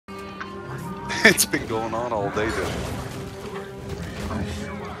It's been going on all day then.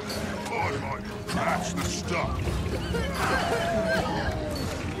 That's the stuff.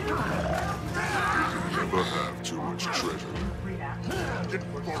 Never have too much treasure. It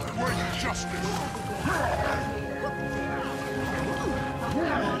for great justice.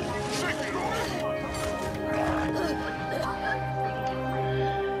 Shake it off.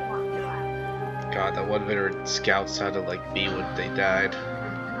 God, that one veteran scout sounded like me when they died.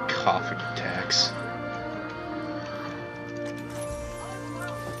 Coughing attacks.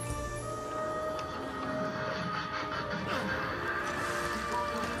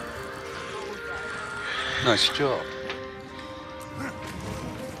 Nice job.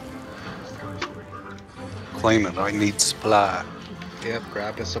 Claim it, I need supply. Yep,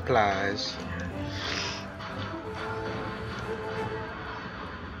 grab the supplies.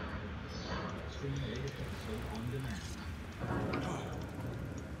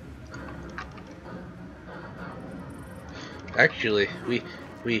 Actually, we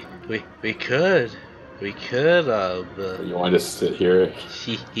could. You want to sit here?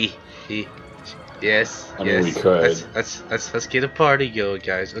 Yes. I mean, yes. we could. Let's get a party going,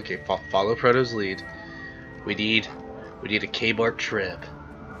 guys. Okay, follow Proto's lead. We need a K-bar trip.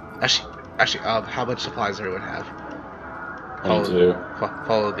 Actually, how much supplies does everyone have?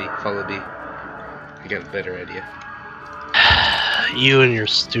 Follow me. I got a better idea. You and your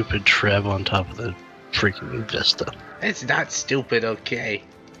stupid Treb on top of the freaking Vista. It's not stupid, okay?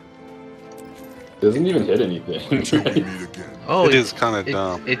 It doesn't even hit anything. Until we meet again. Oh, It is kind of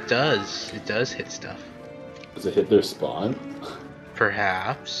dumb. It does. It does hit stuff. Does it hit their spawn?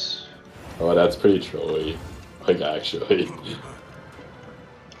 Perhaps. Oh, that's pretty trolly. Like, actually.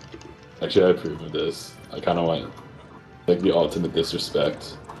 Actually, I approve of this. I kind of want, like, the ultimate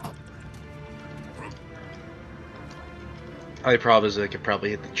disrespect. Only problem is they could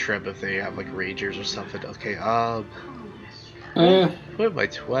probably hit the trip if they have like rangers or something. Okay, where my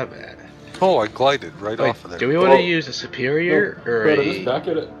Tweb at? Oh, I glided right Wait, off of there. do we want to use a superior or Proto, a? just back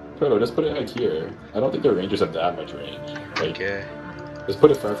it. Proto, just put it right here. I don't think the rangers have that much range. Like, Okay. just put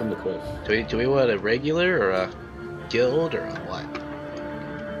it far from the cliff. Do we want a regular or a guild or a what?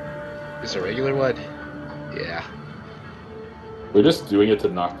 Is a regular one? Yeah. We're just doing it to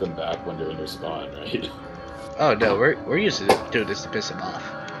knock them back when they're in their spawn, right? Oh no, we're used to doing this to piss them off.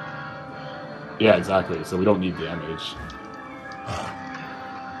 Yeah, exactly. So we don't need damage.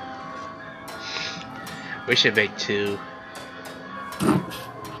 We should make 2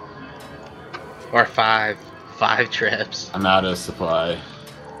 or 5 trips. I'm out of supply.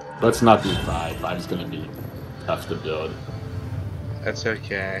 Let's not do 5. 5 is gonna be tough to build. That's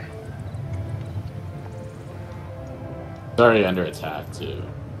okay. It's already under attack too.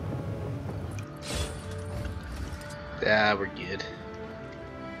 Yeah, we're good.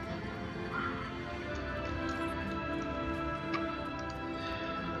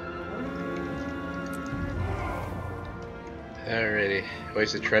 Alrighty. Wait,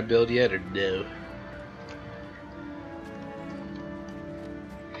 the tread build yet or no?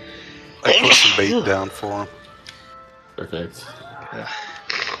 I put some bait down for him. Perfect.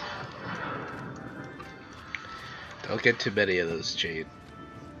 Don't get too many of those, Jade.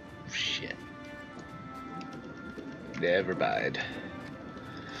 Shit. Never mind.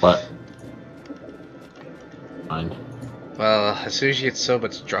 What? Fine. Well, as soon as you get so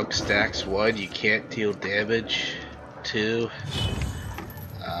much drunk stacks, 1, you can't deal damage. 2,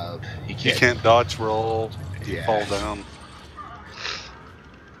 you can't dodge roll. You Yeah. fall down.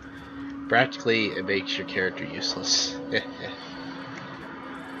 Practically, it makes your character useless.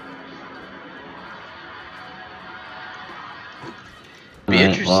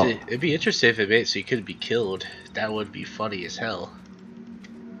 It'd be interesting if it made so you couldn't be killed. That would be funny as hell.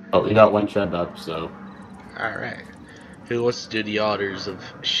 Oh, we got 1 trend up, so. Alright. Who wants to do the honors of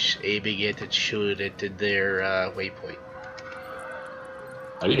aiming it and shooting it in their waypoint?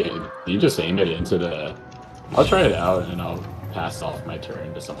 How do you just aim it into the... I'll try it out and I'll pass off my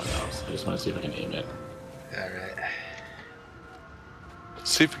turn to someone else. I just want to see if I can aim it. Alright.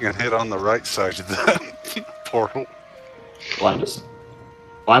 See if you can hit on the right side of that portal. Well,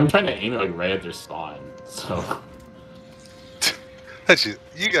 I'm trying to aim it like right at their spawn, so... That's just,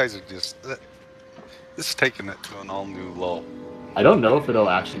 you guys are just... This is taking it to an all-new low. I don't know if it'll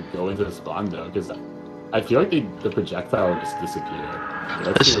actually go into the spawn though, because I feel like the projectile will just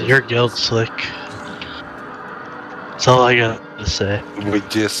disappear. This is your guild, Slick. That's all I got to say. We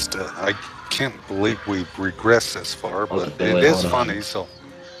just... I can't believe we've regressed this far, but Okay, it is hold on. funny, so...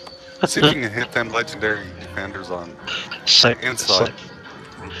 See if you can hit them legendary defenders on inside.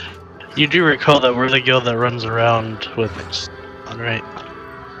 You do recall that we're the guild that runs around with... Alright.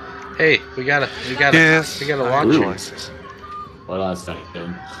 Hey, we gotta Yes. launch him. choices. Hold on a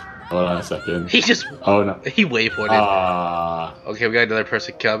second. Hold on a second. He just Oh no. he waypointed. Okay, we got another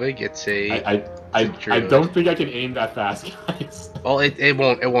person coming. It's a. I druid. don't think I can aim that fast, guys. Well, it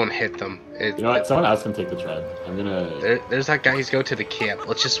won't hit them. You know what? Someone else can take the tread. I'm gonna. There's that guy. He's going to the camp.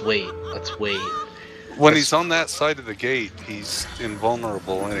 Let's just wait. Let's wait. When he's on that side of the gate, he's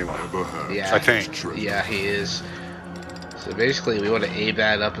invulnerable anyway. Yeah. I think. Yeah, he is. So basically, we want to aim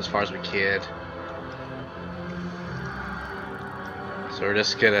that up as far as we can. So we're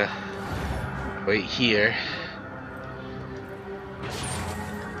just gonna wait here.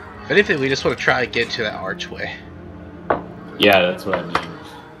 If anything, we just want to try and get to that archway. Yeah, that's what I mean.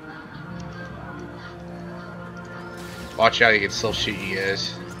 Watch out, he can still shoot you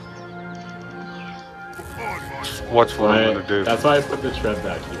guys. Watch what I'm gonna do. That's why I put the tread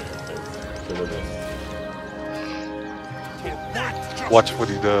back here. Because of this. Watch what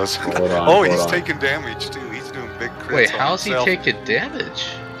he does. Hold on, Oh, hold he's on. taking damage too. He's doing big crits. Wait, how's he taking damage?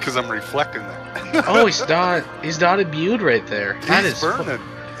 Because I'm reflecting that. Oh, he's not immune right there. That He's is burning.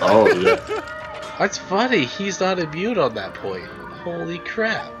 Oh yeah. That's funny. He's not immune on that point. Holy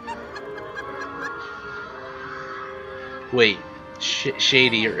crap. Wait,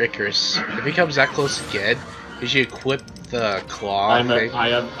 Shady or Icarus, if he comes that close again, you should equip the claw thing.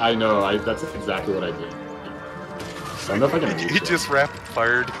 I know. That's exactly what I did. I don't know if I can reach He it. just rapid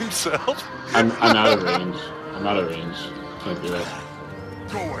fired himself. I'm out of range. I'm out of range. Can't do it.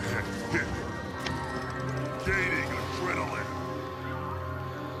 Go ahead, hit me. Gaining adrenaline.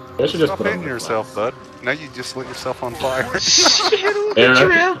 I should just Stop put on hitting the yourself, flaps. bud. Now you just lit yourself on fire. You hit him with Hey, the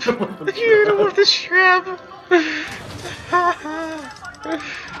right? trap! You hit him with the trap!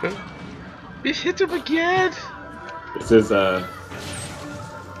 You hit him again! This is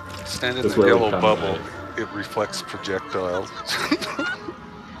Stand in This the where we yellow come, bubble. right? It reflects projectiles.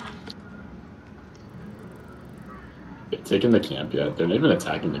 taking the camp yet. They're not even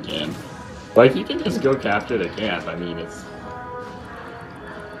attacking the camp. Like, you can just go capture the camp. I mean, it's...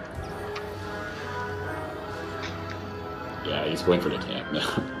 Yeah, he's going for the camp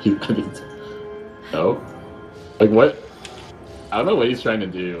now. No? Like, what? I don't know what he's trying to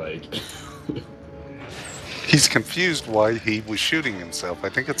do, like... He's confused why he was shooting himself. I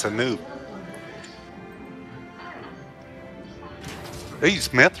think it's a noob. He's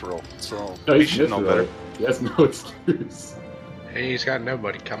mithril, so No, he he's should know Mithril. better. He has no excuse. Hey, he's got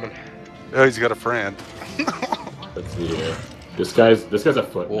nobody coming. Oh, he's got a friend. Let's see here. This guy's a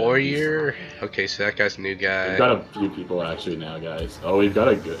foot. Warrior? Okay, so that guy's a new guy. We've got a few people actually now, guys. Oh, we've got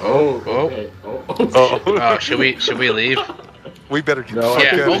a good... Oh, oh. Okay. Oh, Oh, should we leave? We better get No, the fuck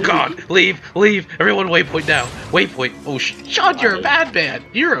Yeah, out oh of here. god, leave, everyone waypoint now, waypoint, oh Sean, you're a bad man,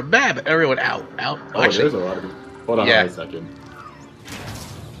 you're a bad man, everyone out, Oh, actually, there's a lot of people. Hold on Yeah. a second.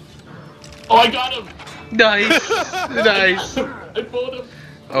 Oh, I got him! nice, nice, I pulled him!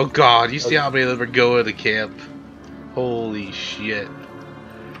 oh god, you see how many of them are going to camp, holy shit,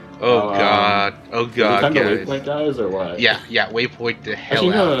 oh god, Is it time to guys, waypoint, guys, or what? yeah, waypoint the hell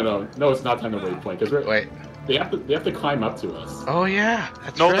Actually, out, no, it's not time to waypoint, because we're... wait, They have to climb up to us. oh yeah,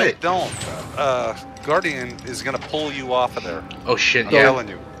 that's No, right, they don't. Guardian is gonna pull you off of there. oh shit, I'm yeah, telling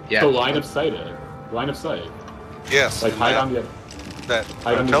you. yeah, So line of sight it. Line of sight. Yes. Like and hide that, on the... that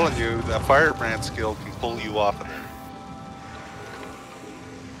hide I'm on the- telling you, that firebrand skill can pull you off of there.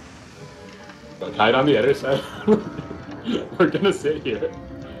 Like hide on the other side. We're gonna sit here.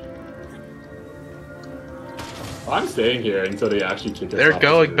 I'm staying here until they actually kick us they're off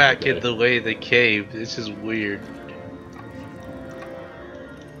going the back okay. in the way they came, this is weird.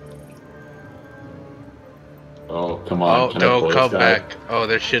 Oh, come on. Oh, Can I no, pull this come guy? back. Oh,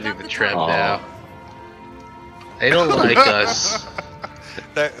 they're shooting the trap Oh. now. They don't like us.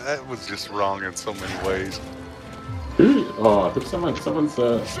 That was just wrong in so many ways. Oh, I think someone's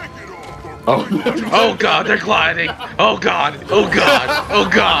Check it off. Oh, Oh god, they're gliding. Oh god, oh god, oh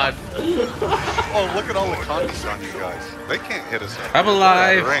god. Oh, look at all the condies on you guys. They can't hit us. I'm We're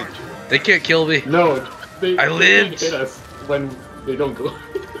alive. out of range. They can't kill me. no, they I they lived. hit us when they don't go.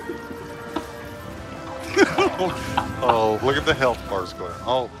 Oh, look at the health bars going.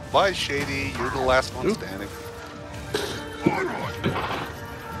 Oh, bye, Shady. You're the last one Oop. standing.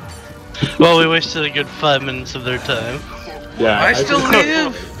 Well, we wasted a good 5 minutes of their time. Yeah, I still just-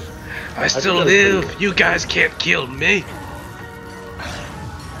 live. I still think live. that's You guys can't kill me.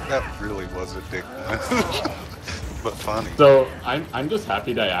 That really was a dick move. But funny. So I'm just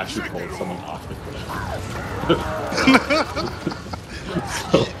happy that I actually pulled someone off the cliff.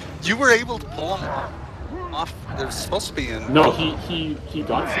 So, You were able to pull him off. They're supposed to be in. no, he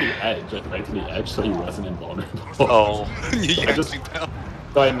got to the edge, like right to the edge, so he wasn't invulnerable. Oh, you I yanked just- him down.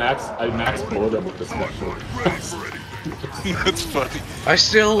 So I max pulled him with the special. That's funny. I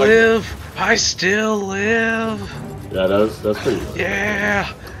still live. I still live. Yeah, that's pretty good.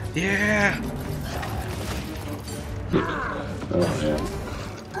 Yeah. Yeah. Oh man.